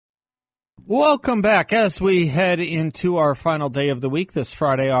Welcome back as we head into our final day of the week, this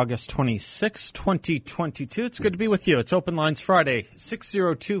Friday, August 26, 2022. It's good to be with you. It's Open Lines Friday,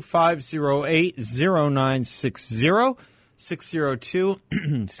 602-508-0960,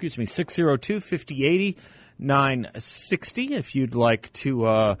 602-5080, 960 if you'd like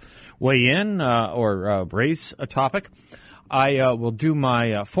to weigh in or raise a topic. I will do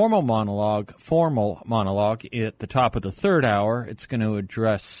my formal monologue at the top of the third hour. It's going to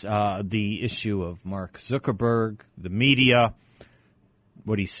address the issue of Mark Zuckerberg, the media,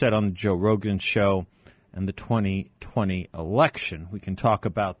 what he said on the Joe Rogan show, and the 2020 election. We can talk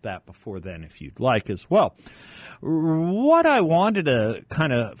about that before then if you'd like as well. What I wanted to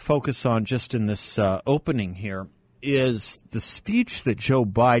kind of focus on just in this opening here is the speech that Joe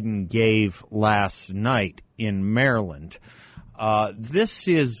Biden gave last night in Maryland. This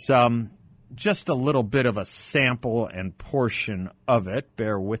is just a little bit of a sample and portion of it.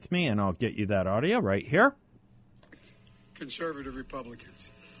 Bear with me, and I'll get you that audio right here. Conservative Republicans.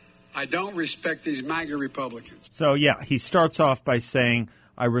 I don't respect these MAGA Republicans. So, yeah, he starts off by saying,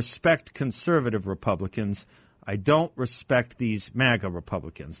 I respect conservative Republicans. I don't respect these MAGA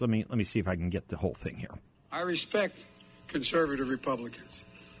Republicans. Let me see if I can get the whole thing here. I respect conservative Republicans.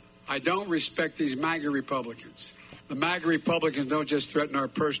 I don't respect these MAGA Republicans. The MAGA Republicans don't just threaten our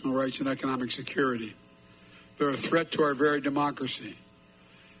personal rights and economic security. They're a threat to our very democracy.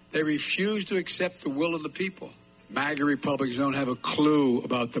 They refuse to accept the will of the people. MAGA Republicans don't have a clue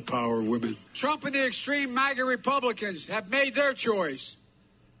about the power of women. Trump and the extreme MAGA Republicans have made their choice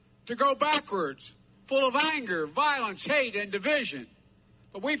to go backwards, full of anger, violence, hate, and division.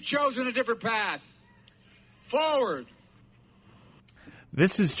 But we've chosen a different path. Forward.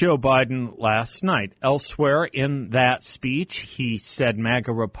 This is Joe Biden last night. Elsewhere in that speech, he said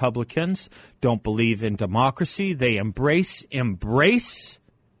MAGA Republicans don't believe in democracy. They embrace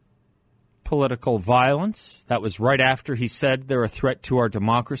political violence. That was right after he said they're a threat to our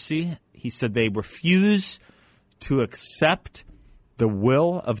democracy. He said they refuse to accept the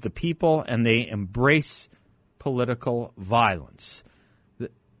will of the people, and they embrace political violence. The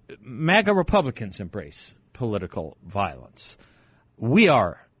MAGA Republicans embrace political violence. We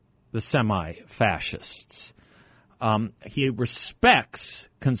are the semi-fascists. He respects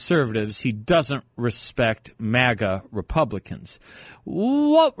conservatives. He doesn't respect MAGA Republicans.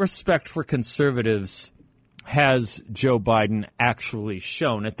 What respect for conservatives has Joe Biden actually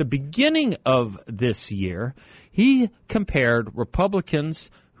shown? At the beginning of this year, he compared Republicans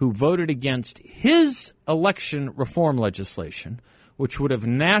who voted against his election reform legislation, which would have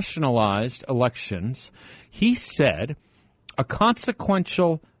nationalized elections. He said, at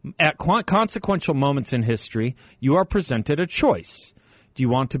consequential moments in history, you are presented a choice. Do you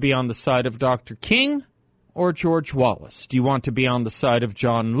want to be on the side of Dr. King or George Wallace? Do you want to be on the side of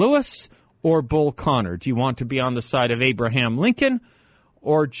John Lewis or Bull Connor? Do you want to be on the side of Abraham Lincoln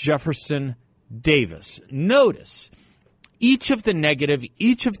or Jefferson Davis? Notice, each of the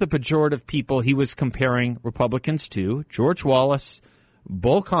pejorative people he was comparing Republicans to, George Wallace,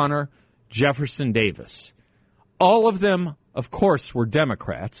 Bull Connor, Jefferson Davis. All of them, of course, were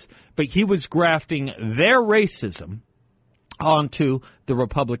Democrats, but he was grafting their racism onto the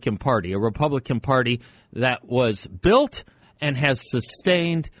Republican Party, a Republican Party that was built and has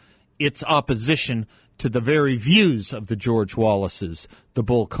sustained its opposition to the very views of the George Wallaces, the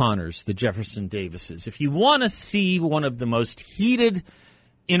Bull Connors, the Jefferson Davises. If you want to see one of the most heated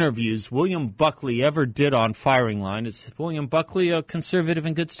interviews William Buckley ever did on Firing Line, is William Buckley a conservative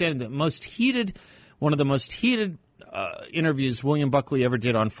in good standing? One of the most heated interviews William Buckley ever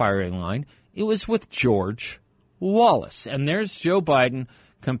did on Firing Line, it was with George Wallace. And there's Joe Biden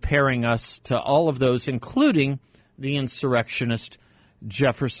comparing us to all of those, including the insurrectionist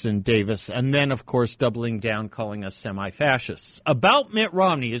Jefferson Davis, and then, of course, doubling down, calling us semi-fascists. About Mitt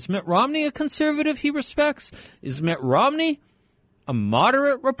Romney, is Mitt Romney a conservative he respects? Is Mitt Romney a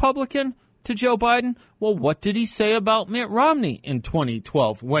moderate Republican to Joe Biden? Well, what did he say about Mitt Romney in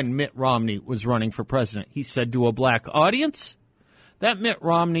 2012 when Mitt Romney was running for president? He said to a black audience that Mitt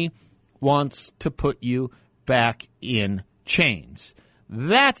Romney wants to put you back in chains.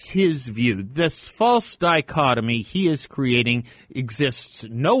 That's his view. This false dichotomy he is creating exists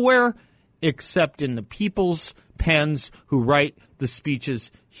nowhere except in the people's pens who write the speeches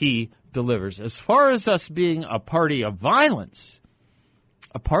he delivers. As far as us being a party of violence,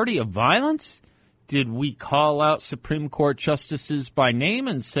 did we call out Supreme Court justices by name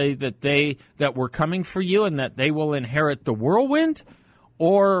and say that we're coming for you and that they will inherit the whirlwind?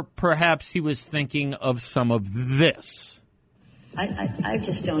 Or perhaps he was thinking of some of this. I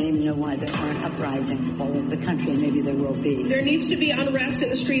just don't even know why there aren't uprisings all over the country, and maybe there will be. There needs to be unrest in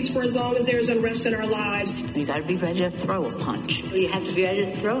the streets for as long as there's unrest in our lives. You got to be ready to throw a punch. You have to be ready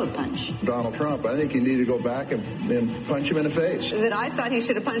to throw a punch. Donald Trump, I think you need to go back and punch him in the face. That I thought he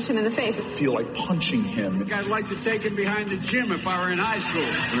should have punched him in the face. I feel like punching him. I'd like to take him behind the gym if I were in high school.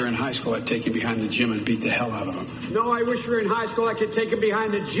 If we were in high school, I'd take him behind the gym and beat the hell out of him. No, I wish we were in high school. I could take him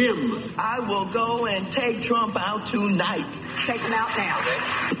behind the gym. I will go and take Trump out tonight. Take him out now.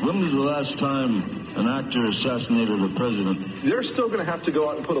 When was the last time an actor assassinated a president? They're still going to have to go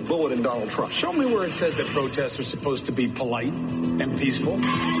out and put a bullet in Donald Trump. Show me where it says that protests are supposed to be polite and peaceful.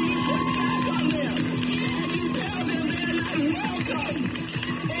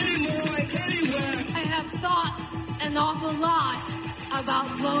 I have thought an awful lot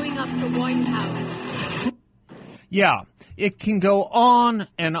about blowing up the White House. Yeah, it can go on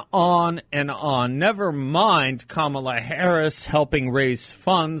and on and on. Never mind Kamala Harris helping raise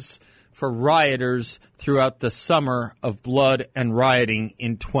funds for rioters throughout the summer of blood and rioting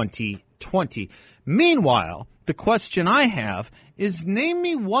in 2020. Meanwhile, the question I have is, name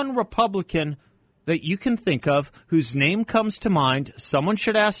me one Republican that you can think of whose name comes to mind. Someone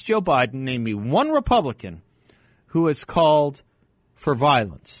should ask Joe Biden, name me one Republican who has called for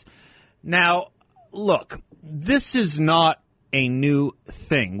violence. Now, look, this is not a new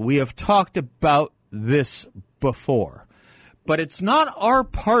thing. We have talked about this before. But it's not our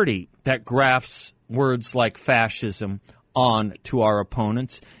party that grafts words like fascism on to our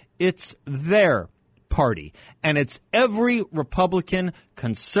opponents. It's their party. And it's every Republican,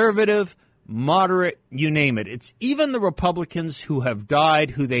 conservative, moderate, you name it. It's even the Republicans who have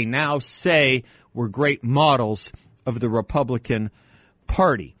died, who they now say were great models of the Republican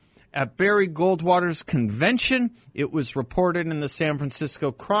Party. At Barry Goldwater's convention, it was reported in the San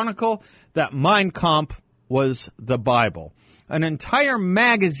Francisco Chronicle that Mein Kampf was the Bible. An entire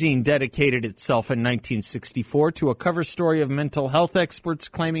magazine dedicated itself in 1964 to a cover story of mental health experts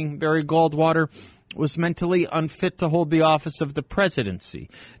claiming Barry Goldwater was mentally unfit to hold the office of the presidency.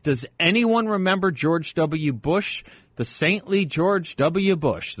 Does anyone remember George W. Bush, the saintly George W.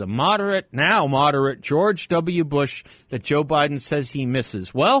 Bush, the now moderate George W. Bush that Joe Biden says he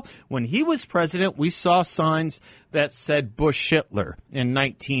misses? Well, when he was president, we saw signs that said Bush Hitler. In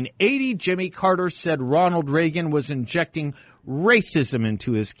 1980, Jimmy Carter said Ronald Reagan was injecting racism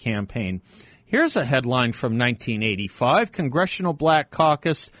into his campaign. Here's a headline from 1985. Congressional Black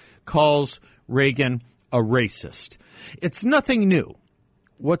Caucus calls Reagan a racist. It's nothing new.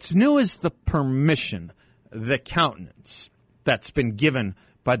 What's new is the permission, the countenance that's been given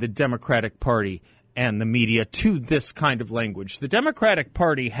by the Democratic Party and the media to this kind of language. The Democratic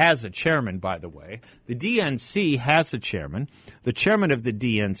Party has a chairman, by the way. The DNC has a chairman. The chairman of the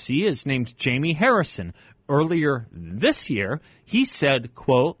DNC is named Jamie Harrison. Earlier this year, he said,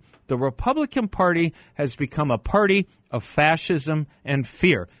 quote, "The Republican Party has become a party of fascism and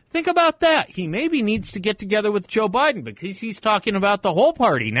fear." Think about that. He maybe needs to get together with Joe Biden because he's talking about the whole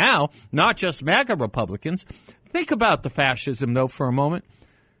party now, not just MAGA Republicans. Think about the fascism, though, for a moment.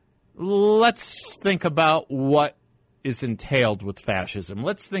 Let's think about what is entailed with fascism.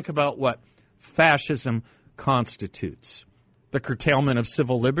 Let's think about what fascism constitutes. The curtailment of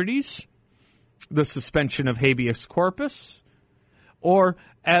civil liberties, the suspension of habeas corpus, or,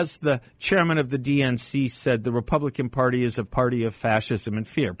 as the chairman of the DNC said, the Republican Party is a party of fascism and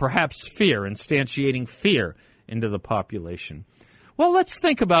fear. Perhaps fear, instantiating fear into the population. Well, let's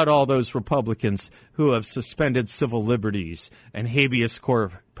think about all those Republicans who have suspended civil liberties and habeas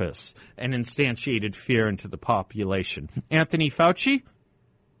corpus and instantiated fear into the population. Anthony Fauci,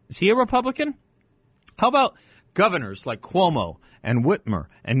 is he a Republican? How about governors like Cuomo and Whitmer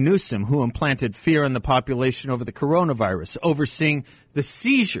and Newsom, who implanted fear in the population over the coronavirus, overseeing the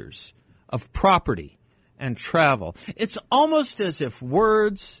seizures of property and travel? It's almost as if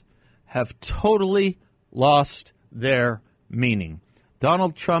words have totally lost their meaning.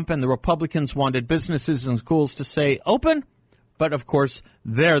 Donald Trump and the Republicans wanted businesses and schools to stay open, but of course,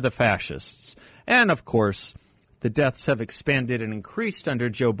 they're the fascists. And of course, the deaths have expanded and increased under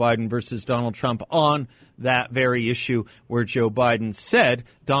Joe Biden versus Donald Trump on that very issue where Joe Biden said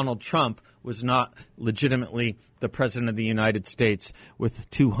Donald Trump was not legitimately the president of the United States with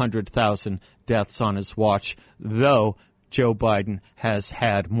 200,000 deaths on his watch, though Joe Biden has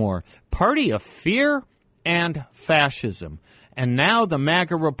had more. Party of fear and fascism. And now the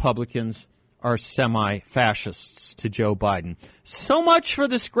MAGA Republicans are semi-fascists to Joe Biden. So much for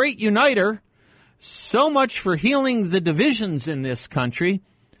this great uniter. So much for healing the divisions in this country.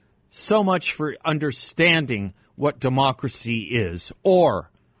 So much for understanding what democracy is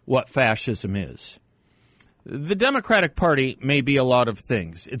or what fascism is. The Democratic Party may be a lot of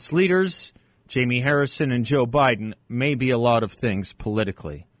things. Its leaders, Jamie Harrison and Joe Biden, may be a lot of things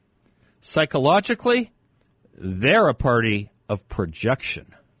politically. Psychologically, they're a party of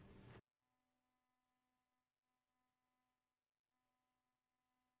projection.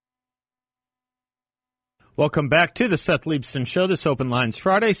 Welcome back to the Seth Leibsohn Show. This Open Lines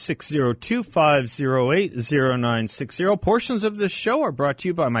Friday, 602-508-0960. Portions of this show are brought to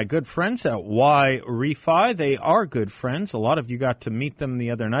you by my good friends at Y-Refi. They are good friends. A lot of you got to meet them the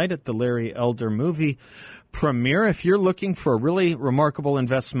other night at the Larry Elder movie premiere. If you're looking for a really remarkable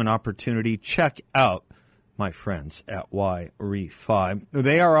investment opportunity, check out my friends at Y-Refi.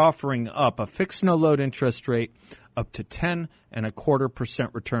 They are offering up a fixed no-load interest rate up to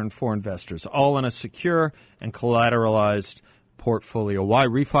 10.25% return for investors, all in a secure and collateralized portfolio.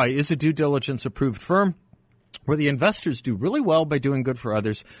 Y-Refi is a due diligence approved firm where the investors do really well by doing good for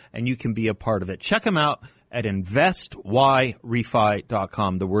others, and you can be a part of it. Check them out at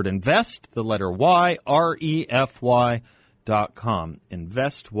investyrefi.com. The word invest, the letter Y, REFY.com.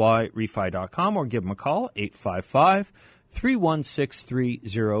 Investyrefi.com, or give them a call,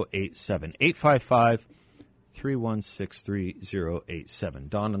 855-316-3087. 855-316-3087.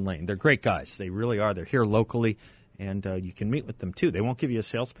 Don and Lane. They're great guys. They really are. They're here locally, and you can meet with them, too. They won't give you a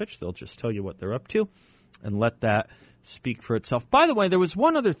sales pitch. They'll just tell you what they're up to and let that speak for itself. By the way, there was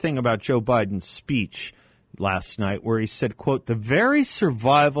one other thing about Joe Biden's speech last night where he said, quote, "The very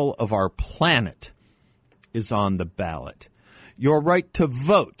survival of our planet is on the ballot. Your right to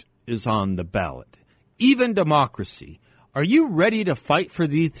vote is on the ballot. Even democracy. Are you ready to fight for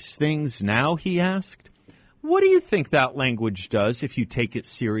these things now?" he asked. What do you think that language does if you take it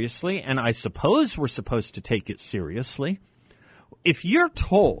seriously? And I suppose we're supposed to take it seriously. If you're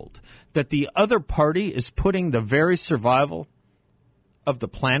told that the other party is putting the very survival of the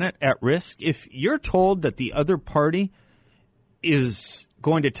planet at risk, if you're told that the other party is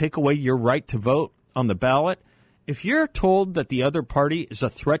going to take away your right to vote on the ballot, if you're told that the other party is a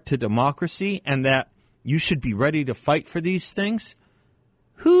threat to democracy and that you should be ready to fight for these things,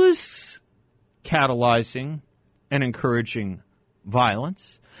 who's catalyzing and encouraging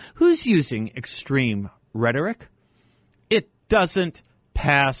violence? Who's using extreme rhetoric? It doesn't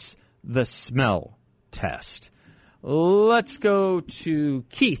pass the smell test. Let's go to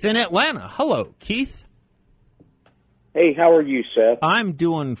Keith in Atlanta. Hello, Keith. Hey, how are you, Seth? I'm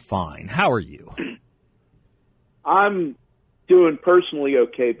doing fine. How are you? I'm doing personally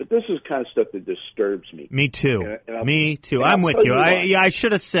okay, but this is kind of stuff that disturbs me. Me too. Me too. I'm with you. I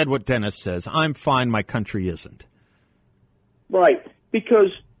should have said what Dennis says. I'm fine. My country isn't. Right,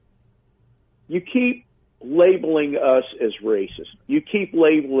 because you keep labeling us as racist. You keep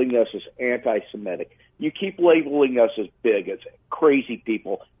labeling us as anti-Semitic. You keep labeling us as bigots, crazy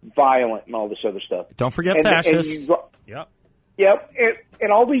people, violent, and all this other stuff. Don't forget fascists. Yep,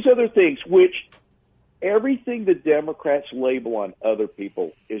 and all these other things, which everything the Democrats label on other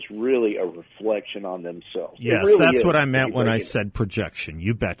people is really a reflection on themselves. Yes, really that's what I meant when I said projection.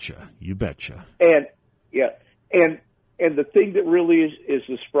 You betcha. You betcha. And the thing that really is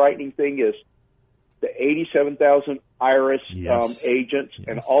the frightening thing is the 87,000 IRS agents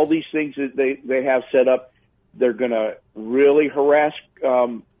and all these things that they have set up. They're going to really harass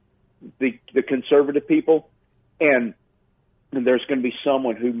the conservative people, and there's going to be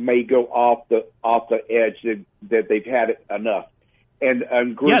someone who may go off the edge that they've had it enough. And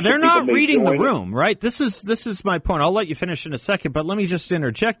they're not reading the room, right? This is my point. I'll let you finish in a second, but let me just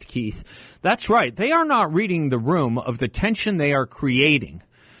interject, Keith. That's right. They are not reading the room of the tension they are creating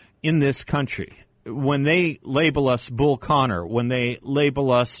in this country. When they label us Bull Connor, when they label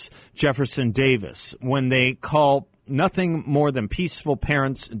us Jefferson Davis, when they call nothing more than peaceful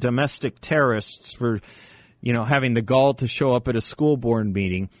parents domestic terrorists for, having the gall to show up at a school board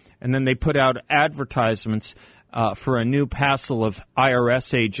meeting, and then they put out advertisements for a new passel of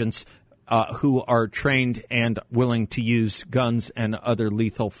IRS agents who are trained and willing to use guns and other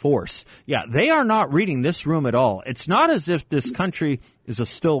lethal force. Yeah, they are not reading this room at all. It's not as if this country is a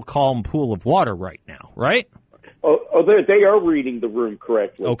still calm pool of water right now, right? They are reading the room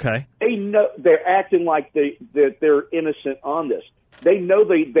correctly. Okay. They know they're acting like that they're innocent on this. They know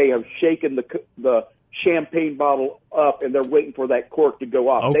they have shaken the champagne bottle up, and they're waiting for that cork to go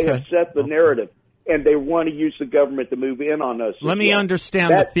off. Okay. They have set the narrative, and they want to use the government to move in on us. Let me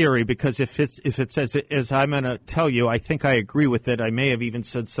understand the theory, because if it's as I'm going to tell you, I think I agree with it. I may have even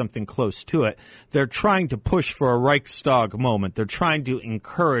said something close to it. They're trying to push for a Reichstag moment. They're trying to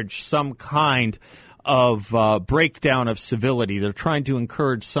encourage some kind breakdown of civility. They're trying to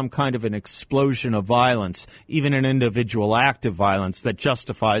encourage some kind of an explosion of violence, even an individual act of violence that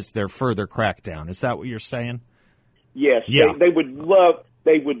justifies their further crackdown. Is that what you're saying? Yes. Yeah. They would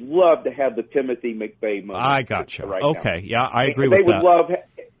love to have the Timothy McVeigh money. I gotcha. Right okay. Now. Yeah, I agree they with that. would love.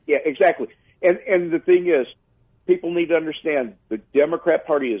 Yeah, exactly. And the thing is, people need to understand the Democrat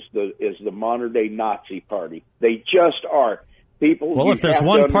Party is the modern day Nazi party. They just are. People. Well, if there's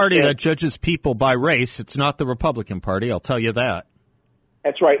one party that judges people by race, it's not the Republican Party. I'll tell you that.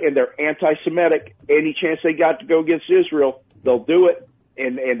 That's right, and they're anti-Semitic. Any chance they got to go against Israel, they'll do it.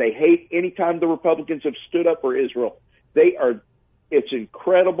 And they hate any time the Republicans have stood up for Israel. They are. It's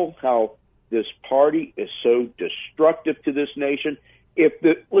incredible how this party is so destructive to this nation.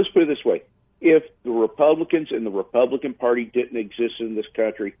 Let's put it this way: if the Republicans and the Republican Party didn't exist in this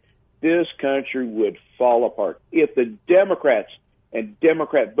country would fall apart. If the Democrats and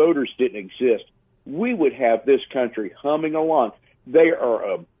Democrat voters didn't exist, we would have this country humming along. They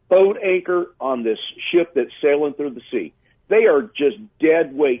are a boat anchor on this ship that's sailing through the sea. They are just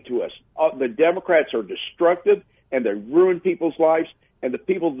dead weight to us. The Democrats are destructive, and they ruin people's lives, and the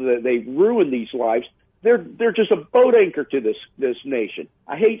people that they ruin these lives, they're just a boat anchor to this nation.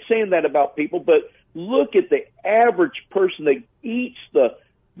 I hate saying that about people, but look at the average person that eats the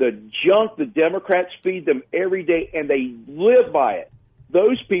junk the Democrats feed them every day, and they live by it.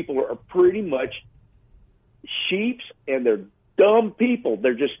 Those people are pretty much sheeps, and they're dumb people.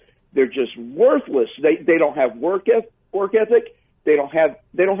 They're just worthless. They don't have work ethic. They don't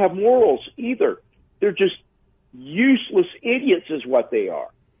have morals either. They're just useless idiots, is what they are.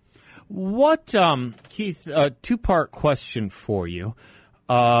 What, Keith? Two-part question for you.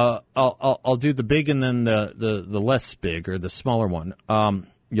 I'll do the big and then the less big, or the smaller one.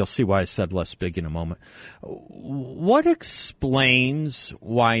 You'll see why I said less big in a moment. What explains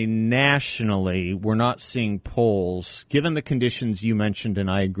why nationally we're not seeing polls, given the conditions you mentioned and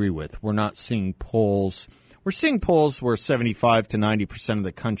I agree with, we're not seeing polls. We're seeing polls where 75 to 90% of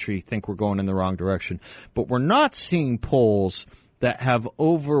the country think we're going in the wrong direction, but we're not seeing polls that have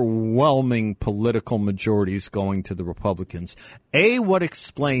overwhelming political majorities going to the Republicans. A, what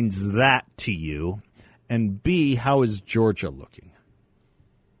explains that to you? And B, how is Georgia looking?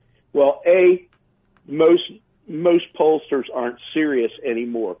 Well, A, most pollsters aren't serious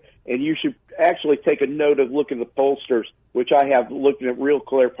anymore. And you should actually take a note of looking at the pollsters, which I have looking at Real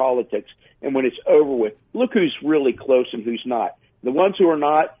Clear Politics. And when it's over with, look who's really close and who's not. The ones who are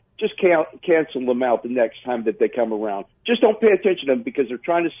not, just cancel them out the next time that they come around. Just don't pay attention to them, because they're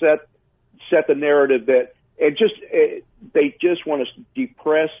trying to set the narrative that they just want to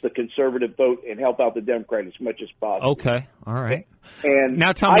depress the conservative vote and help out the Democrat as much as possible. Okay, all right. And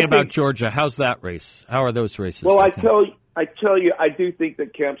now tell me about Georgia. How's that race? How are those races? Well, looking? I tell you, I do think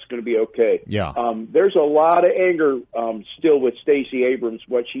that Kemp's going to be okay. Yeah. There's a lot of anger still with Stacey Abrams,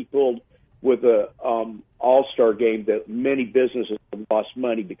 what she pulled with the All-Star game, that many businesses have lost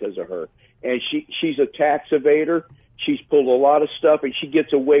money because of her. And she's a tax evader. She's pulled a lot of stuff, and she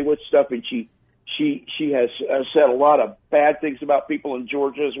gets away with stuff, and she has said a lot of bad things about people in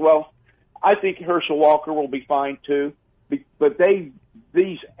Georgia as well. I think Herschel Walker will be fine too, but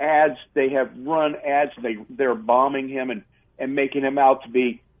these ads, they have run ads, they're bombing him and making him out to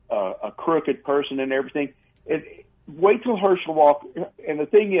be a crooked person and everything. Wait till Herschel Walker, and the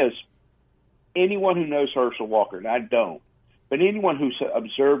thing is, anyone who knows Herschel Walker, and I don't, but anyone who's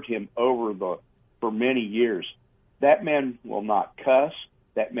observed him for many years, that man will not cuss.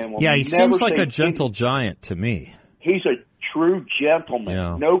 That man will he never seems like say a gentle giant to me. He's a true gentleman,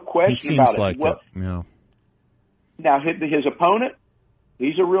 Yeah. no question about it. He seems like Well, it, yeah. now, his opponent,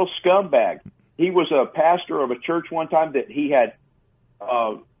 he's a real scumbag. He was a pastor of a church one time that he had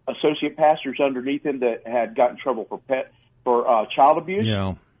associate pastors underneath him that had gotten in trouble for child abuse.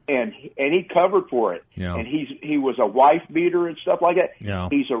 Yeah. And he covered for it. Yeah. And he was a wife beater and stuff like that. Yeah.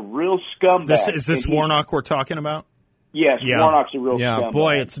 He's a real scumbag. Is this Warnock we're talking about? Yes, Yeah. Warnock's a real scumbag.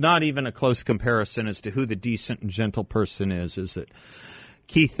 Boy, it's not even a close comparison as to who the decent and gentle person is it?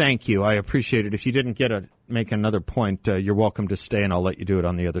 Keith, thank you. I appreciate it. If you didn't make another point, you're welcome to stay, and I'll let you do it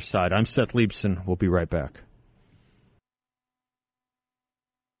on the other side. I'm Seth Leibson. We'll be right back.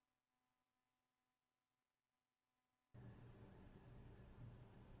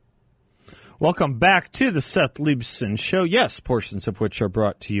 Welcome back to the Seth Leibson Show. Yes, portions of which are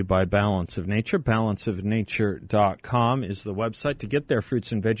brought to you by Balance of Nature. Balanceofnature.com is the website to get their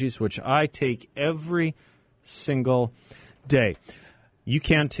fruits and veggies, which I take every single day. You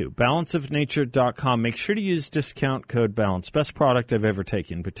can too. Balanceofnature.com. Make sure to use discount code BALANCE. Best product I've ever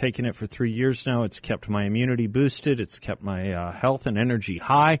taken. Been taking it for 3 years now. It's kept my immunity boosted. It's kept my health and energy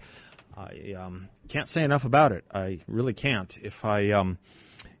high. I Can't say enough about it. I really can't. If I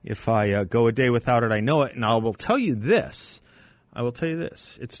go a day without it, I know it. And I will tell you this.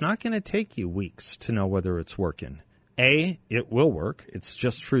 It's not going to take you weeks to know whether it's working. A, it will work. It's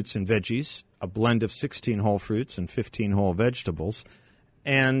just fruits and veggies, a blend of 16 whole fruits and 15 whole vegetables.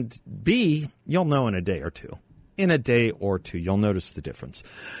 And B, you'll know in a day or two. You'll notice the difference.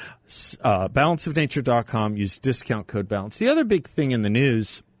 Balanceofnature.com, use discount code BALANCE. The other big thing in the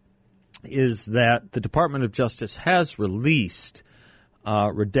news is that the Department of Justice has released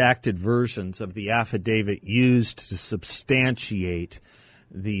redacted versions of the affidavit used to substantiate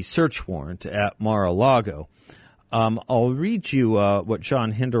the search warrant at Mar-a-Lago. I'll read you what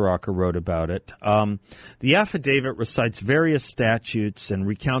John Hinderaker wrote about it. The affidavit recites various statutes and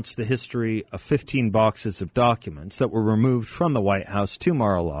recounts the history of 15 boxes of documents that were removed from the White House to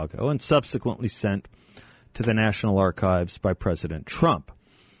Mar-a-Lago and subsequently sent to the National Archives by President Trump.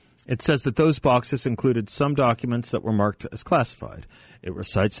 It says that those boxes included some documents that were marked as classified. It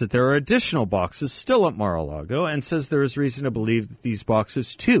recites that there are additional boxes still at Mar-a-Lago and says there is reason to believe that these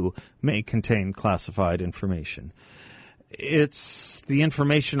boxes, too, may contain classified information. It's the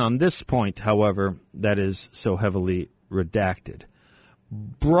information on this point, however, that is so heavily redacted.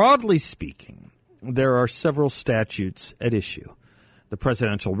 Broadly speaking, there are several statutes at issue. The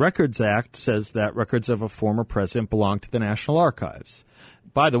Presidential Records Act says that records of a former president belong to the National Archives.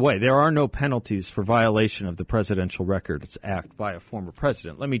 By the way, there are no penalties for violation of the Presidential Records Act by a former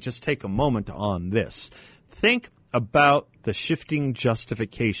president. Let me just take a moment on this. Think about the shifting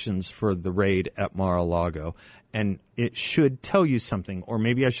justifications for the raid at Mar-a-Lago, and it should tell you something, or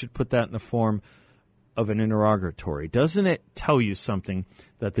maybe I should put that in the form of an interrogatory. Doesn't it tell you something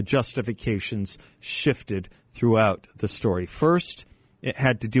that the justifications shifted throughout the story? First, it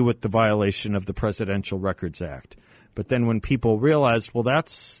had to do with the violation of the Presidential Records Act. But then when people realized, well,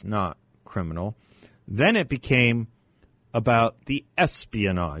 that's not criminal, then it became about the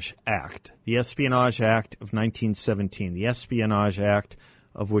Espionage Act. The Espionage Act of 1917. The Espionage Act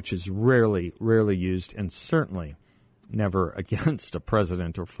of which is rarely used and certainly never against a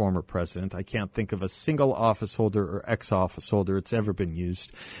president or former president. I can't think of a single office holder or ex-office holder it's ever been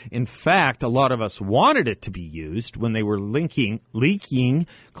used. In fact, a lot of us wanted it to be used when they were the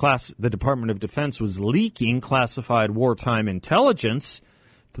Department of Defense was leaking classified wartime intelligence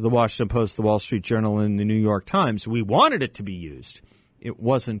to the Washington Post, the Wall Street Journal, and the New York Times. We wanted it to be used. It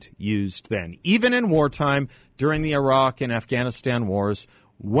wasn't used then. Even in wartime, during the Iraq and Afghanistan wars,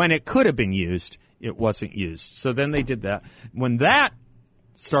 when it could have been used, it wasn't used. So then they did that. When that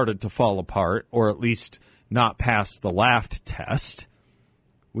started to fall apart, or at least not pass the Laft test,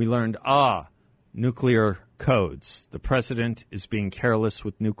 we learned, nuclear codes. The president is being careless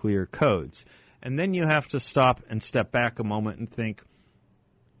with nuclear codes. And then you have to stop and step back a moment and think,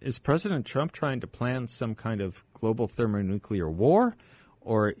 is President Trump trying to plan some kind of global thermonuclear war?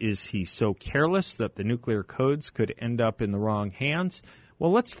 Or is he so careless that the nuclear codes could end up in the wrong hands?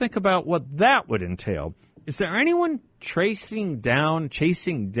 Well, let's think about what that would entail. Is there anyone chasing down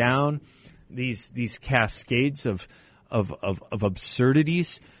these cascades of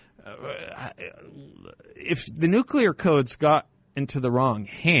absurdities? If the nuclear codes got into the wrong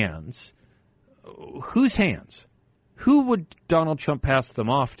hands, whose hands? Who would Donald Trump pass them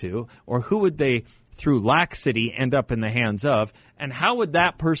off to, or who would they, through laxity, end up in the hands of? And how would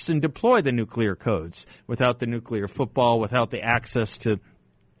that person deploy the nuclear codes without the nuclear football, without the access to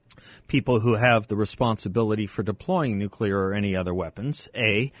people who have the responsibility for deploying nuclear or any other weapons,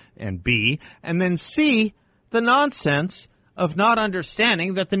 A, and B, and then C, the nonsense of not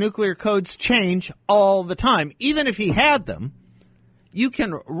understanding that the nuclear codes change all the time. Even if he had them, you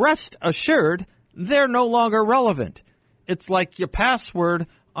can rest assured they're no longer relevant. It's like your password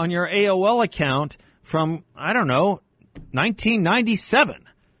on your AOL account from, 1997.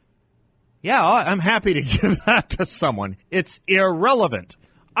 Yeah, I'm happy to give that to someone. It's irrelevant.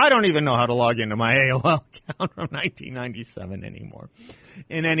 I don't even know how to log into my AOL account from 1997 anymore.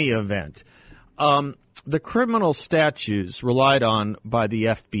 In any event, the criminal statutes relied on by the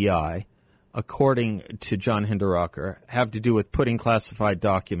FBI, according to John Hinderaker, have to do with putting classified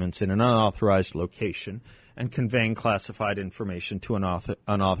documents in an unauthorized location and conveying classified information to an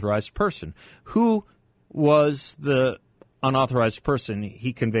unauthorized person. Who was the unauthorized person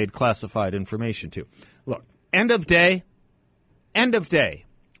he conveyed classified information to? Look, end of day,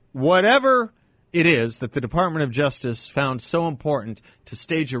 whatever it is that the Department of Justice found so important to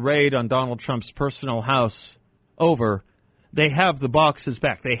stage a raid on Donald Trump's personal house over, they have the boxes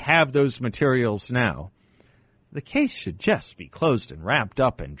back. They have those materials now. The case should just be closed and wrapped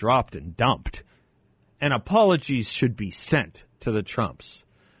up and dropped and dumped. And apologies should be sent to the Trumps.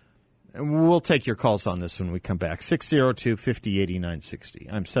 And we'll take your calls on this when we come back.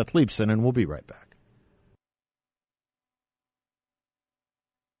 602-5089-60. I'm Seth Leibson, and we'll be right back.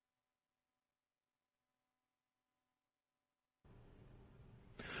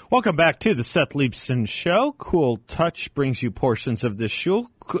 Welcome back to the Seth Leibson Show. Cool Touch brings you portions of this show.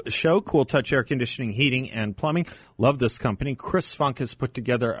 Cool Touch Air Conditioning, Heating, and Plumbing. Love this company. Chris Funk has put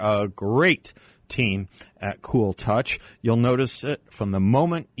together a great team at Cool Touch. You'll notice it from the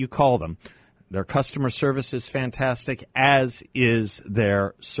moment you call them. Their customer service is fantastic, as is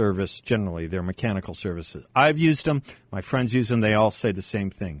their service generally, their mechanical services. I've used them. My friends use them. They all say the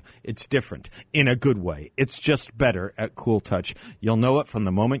same thing. It's different in a good way. It's just better at Cool Touch. You'll know it from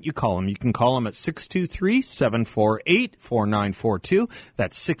the moment you call them. You can call them at 623-748-4942.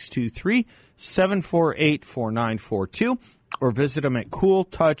 That's 623-748-4942. Or visit them at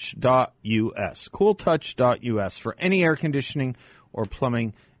cooltouch.us. Cooltouch.us for any air conditioning or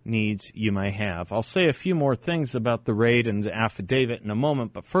plumbing needs you may have. I'll say a few more things about the raid and the affidavit in a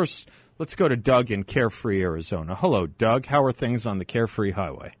moment, but first, let's go to Doug in Carefree, Arizona. Hello, Doug. How are things on the Carefree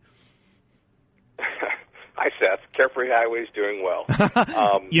Highway? Hi, Seth. Carefree Highway is doing well.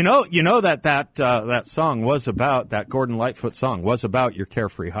 You know that song was about, that Gordon Lightfoot song was about your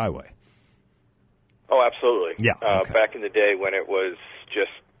Carefree Highway. Oh, absolutely. Yeah. Okay. Back in the day when it was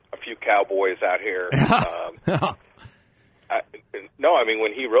just a few cowboys out here. No, I mean,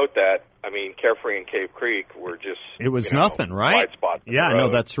 when he wrote that, I mean, Carefree and Cave Creek were just... It was nothing, right? Wide spots in yeah, the road. No,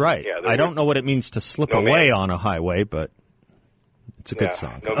 that's right. Yeah, I don't know what it means to slip away on a highway, but it's a good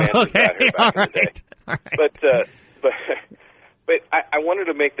song. No man okay, out here back in the day. All right. But I wanted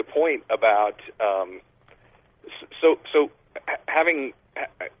to make the point about... So having...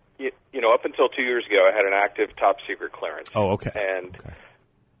 up until 2 years ago, I had an active top secret clearance. Oh, okay. And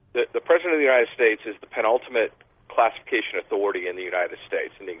the President of the United States is the penultimate classification authority in the United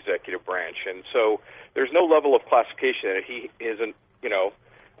States in the executive branch, and so there's no level of classification that he isn't,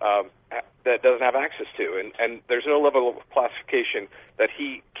 that doesn't have access to, and there's no level of classification that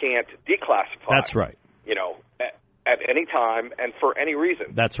he can't declassify. That's right. At any time and for any reason.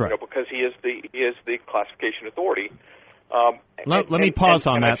 That's right. Because he is the classification authority. Let me pause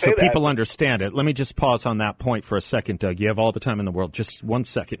on that so people understand it. Let me just pause on that point for a second, Doug. You have all the time in the world. Just 1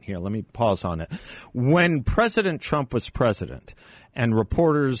 second here. Let me pause on it. When President Trump was president and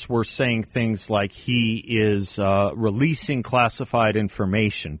reporters were saying things like he is releasing classified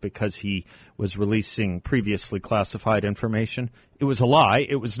information because he was releasing previously classified information, it was a lie.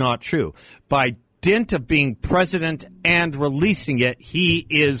 It was not true. By dint of being president and releasing it, he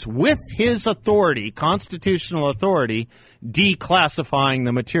is, with his authority, constitutional authority, declassifying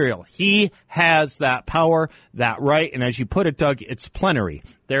the material. He has that power, that right, and as you put it, Doug, it's plenary.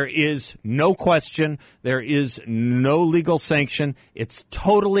 There is no question. There is no legal sanction. It's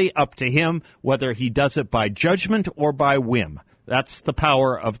totally up to him whether he does it by judgment or by whim. That's the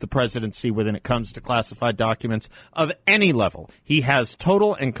power of the presidency when it comes to classified documents of any level. He has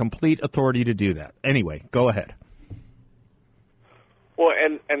total and complete authority to do that. Anyway, go ahead. Well,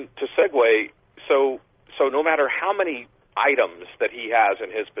 and to segue, so no matter how many items that he has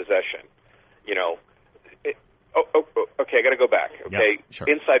in his possession, okay, I got to go back. Okay, yeah, sure.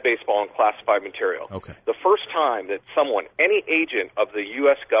 Inside baseball and classified material. Okay. The first time that any agent of the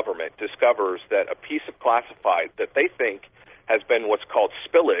U.S. government discovers that a piece of classified that they think has been what's called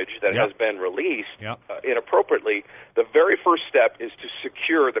spillage that has been released inappropriately, the very first step is to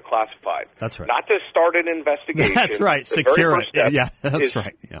secure the classified. That's right. Not to start an investigation. That's right. The Secure very first step Yeah, that's is,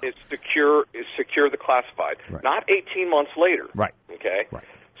 right. Yeah. Is secure the classified. Right. Not 18 months later. Right. Okay? Right.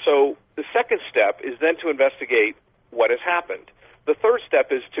 So the second step is then to investigate what has happened. The third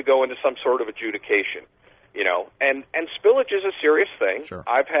step is to go into some sort of adjudication. And spillage is a serious thing. Sure.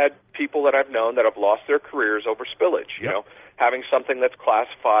 I've had people that I've known that have lost their careers over spillage. Having something that's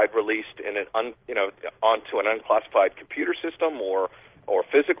classified released in onto an unclassified computer system or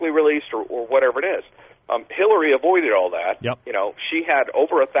physically released or whatever it is. Hillary avoided all that. Yep. She had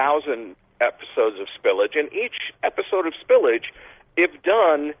over 1,000 episodes of spillage, and each episode of spillage, if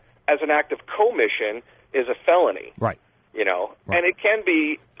done as an act of commission, is a felony. Right. Right. And it can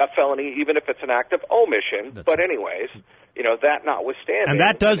be a felony even if it's an act of omission. But anyways, that notwithstanding. And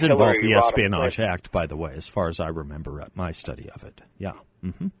that does involve the Rodham Espionage Act, by the way, as far as I remember at my study of it. Yeah.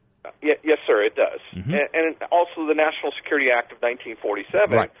 Mm-hmm. Yes, sir, it does. Mm-hmm. And also the National Security Act of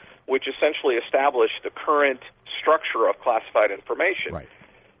 1947, right, which essentially established the current structure of classified information. Right.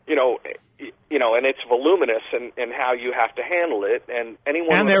 And it's voluminous in how you have to handle it. And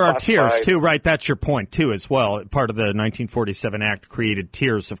anyone. And there are tiers too, right? That's your point too, as well. Part of the 1947 Act created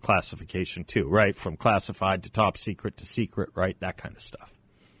tiers of classification too, right? From classified to top secret to secret, right? That kind of stuff.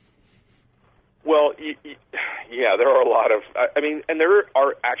 Well, yeah, there are a lot of, and there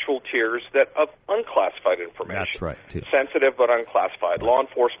are actual tiers of unclassified information. That's right, too. Sensitive but unclassified, law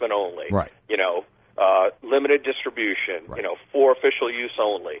enforcement only. Right. Limited distribution, right. For official use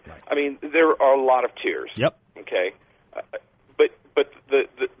only. Right. There are a lot of tiers. Yep. Okay. But the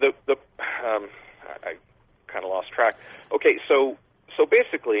I kind of lost track. Okay, so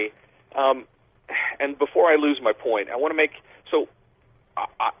basically, and before I lose my point, I want to make, so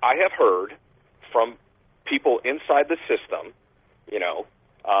I have heard from people inside the system,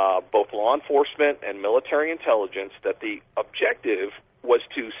 both law enforcement and military intelligence, that the objective was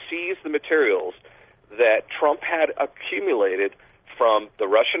to seize the materials that Trump had accumulated from the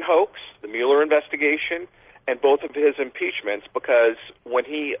Russian hoax, the Mueller investigation, and both of his impeachments, because when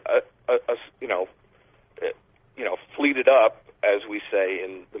he, fleeted up, as we say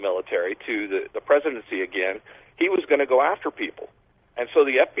in the military, to the presidency again, he was going to go after people. And so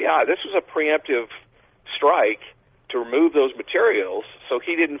the FBI, this was a preemptive strike to remove those materials, so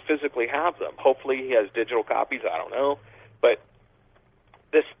he didn't physically have them. Hopefully he has digital copies, I don't know. But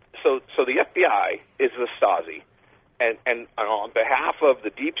so the FBI is the Stasi, and on behalf of the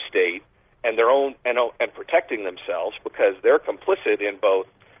deep state and their own and protecting themselves, because they're complicit in both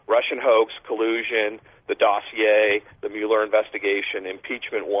Russian hoax, collusion, the dossier, the Mueller investigation,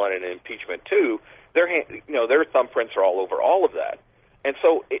 impeachment 1 and impeachment 2. Their thumbprints are all over all of that. And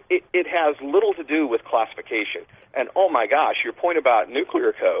so it has little to do with classification. And oh my gosh, your point about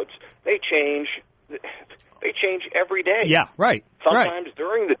nuclear codes, they change every day. Yeah, right. Sometimes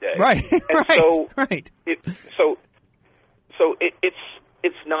during the day. Right. And right.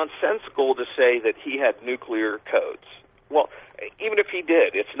 It's nonsensical to say that he had nuclear codes. Well, even if he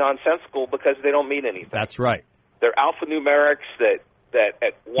did, it's nonsensical because they don't mean anything. That's right. They're alphanumerics that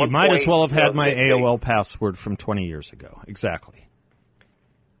at one point... He might as well have had my AOL password from 20 years ago. Exactly.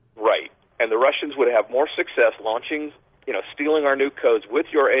 Right. And the Russians would have more success launching, stealing our nuke codes with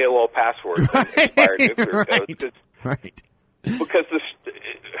your AOL password than expired nuclear codes. Right. Because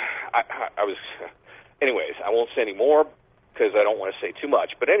I was... Anyways, I won't say any more because I don't want to say too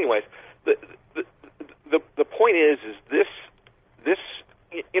much. But anyways, the point is this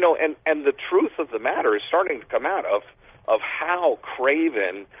and the truth of the matter is starting to come out of how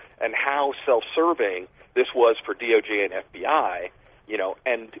craven and how self-serving this was for DOJ and FBI,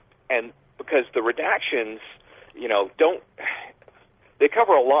 and because the redactions, they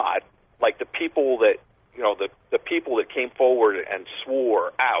cover a lot, like the people that, the people that came forward and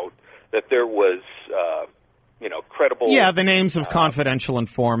swore out that there was, credible... Yeah, the names of confidential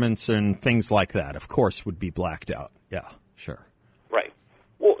informants and things like that, of course, would be blacked out. Yeah, sure. Right.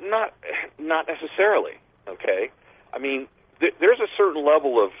 Well, not necessarily, okay? I mean, there's a certain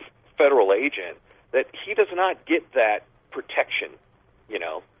level of federal agent that he does not get that protection,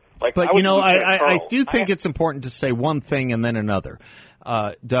 Like, but, I do think it's important to say one thing and then another.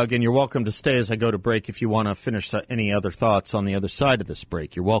 Doug, and you're welcome to stay as I go to break if you want to finish any other thoughts on the other side of this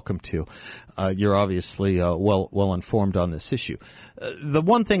break. You're welcome to. You're obviously well informed on this issue. The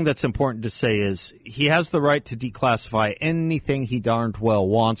one thing that's important to say is he has the right to declassify anything he darned well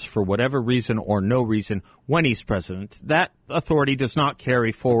wants for whatever reason or no reason when he's president. That authority does not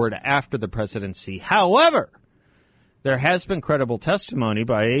carry forward after the presidency. However, there has been credible testimony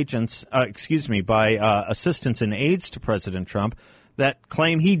by assistants and aides to President Trump that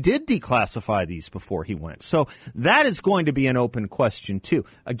claim he did declassify these before he went. So that is going to be an open question, too.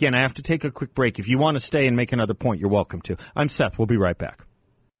 Again, I have to take a quick break. If you want to stay and make another point, you're welcome to. I'm Seth. We'll be right back.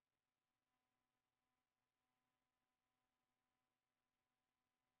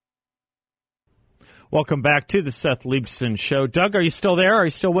 Welcome back to the Seth Leibsohn Show. Doug, are you still there? Are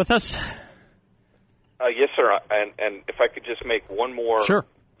you still with us? Yes, sir. And if I could just make one more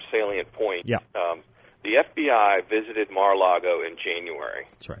salient point. Yeah. The FBI visited Mar-a-Lago in January.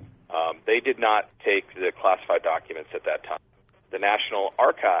 That's right. They did not take the classified documents at that time. The National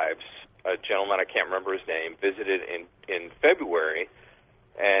Archives, a gentleman, I can't remember his name, visited in February,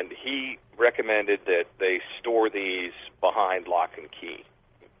 and he recommended that they store these behind lock and key,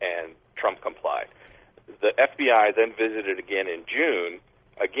 and Trump complied. The FBI then visited again in June.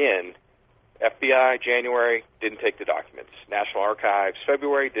 Again, FBI, January, didn't take the documents. National Archives,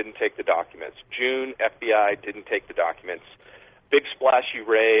 February, didn't take the documents. June, FBI didn't take the documents. Big splashy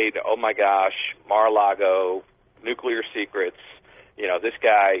raid, oh my gosh, Mar-a-Lago, nuclear secrets. This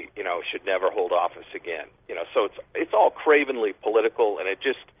guy, should never hold office again. So it's all cravenly political, and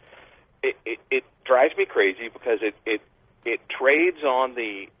it drives me crazy because it trades on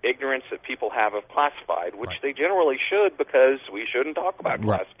the ignorance that people have of classified, which they generally should, because we shouldn't talk about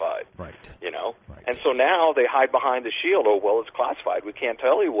classified. Right. Right. And so now they hide behind the shield. Oh, well, it's classified. We can't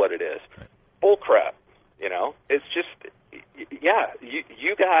tell you what it is. Right. bull crap. You know, it's just, yeah,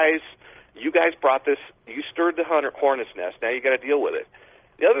 you guys brought this, you stirred the hornet's nest, now you got to deal with it.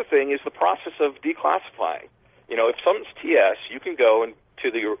 The other thing is the process of declassifying. You know, if something's TS, you can go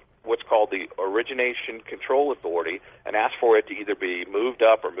into what's called the Origination Control Authority and ask for it to either be moved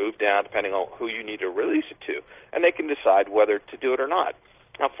up or moved down, depending on who you need to release it to, and they can decide whether to do it or not.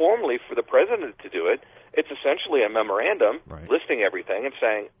 Now, formally, for the president to do it, it's essentially a memorandum listing everything and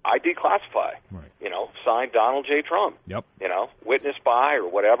saying, I declassify, you know, signed Donald J. Trump, you know, witnessed by or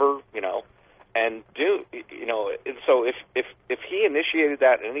whatever, you know, and you know, and so if he initiated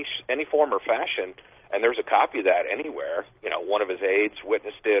that in any form or fashion, and there's a copy of that anywhere, you know, one of his aides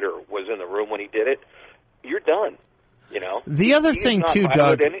witnessed it or was in the room when he did it, you're done, you know. The other thing, too,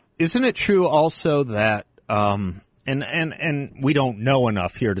 Doug, isn't it true also that, and we don't know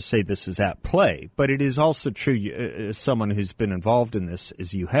enough here to say this is at play, but it is also true, as someone who's been involved in this,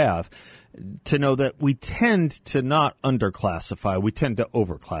 as you have, to know that we tend to not underclassify, we tend to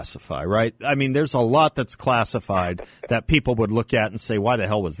overclassify, right? I mean, there's a lot that's classified that people would look at and say, why the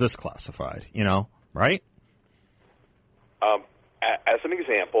hell was this classified, you know? Right? As an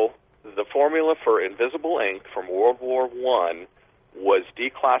example, the formula for invisible ink from World War I was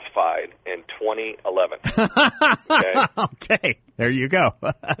declassified in 2011. Okay, there you go.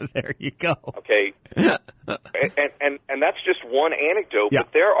 There you go. Okay, and that's just one anecdote,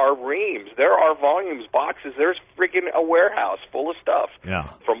 but there are reams, there are volumes, boxes, there's freaking a warehouse full of stuff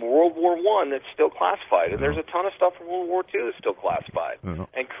from World War I that's still classified, and there's a ton of stuff from World War II that's still classified,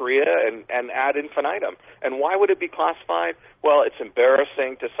 and Korea and ad infinitum. And why would it be classified? Well, it's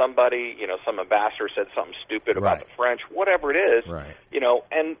embarrassing to somebody, you know, some ambassador said something stupid about the French, whatever it is, you know,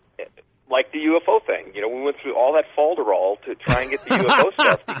 and like the UFO thing, you know, we went through all that falderall to try and get the UFO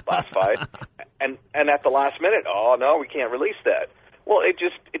stuff declassified, and at the last minute, oh no, we can't release that. Well, it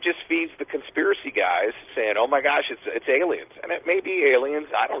just feeds the conspiracy guys saying, oh my gosh, it's aliens, and it may be aliens,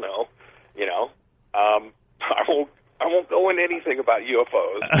 I don't know, you know. I won't go into anything about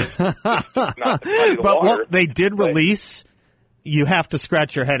UFOs. Not the but water, they did release. You have to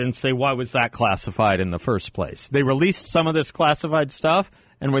scratch your head and say, why was that classified in the first place? They released some of this classified stuff,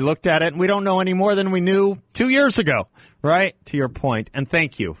 and we looked at it, and we don't know any more than we knew 2 years ago, right? To your point. And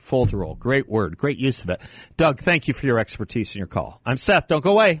thank you, Folderol. Great word. Great use of it. Doug, thank you for your expertise and your call. I'm Seth. Don't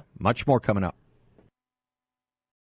go away. Much more coming up.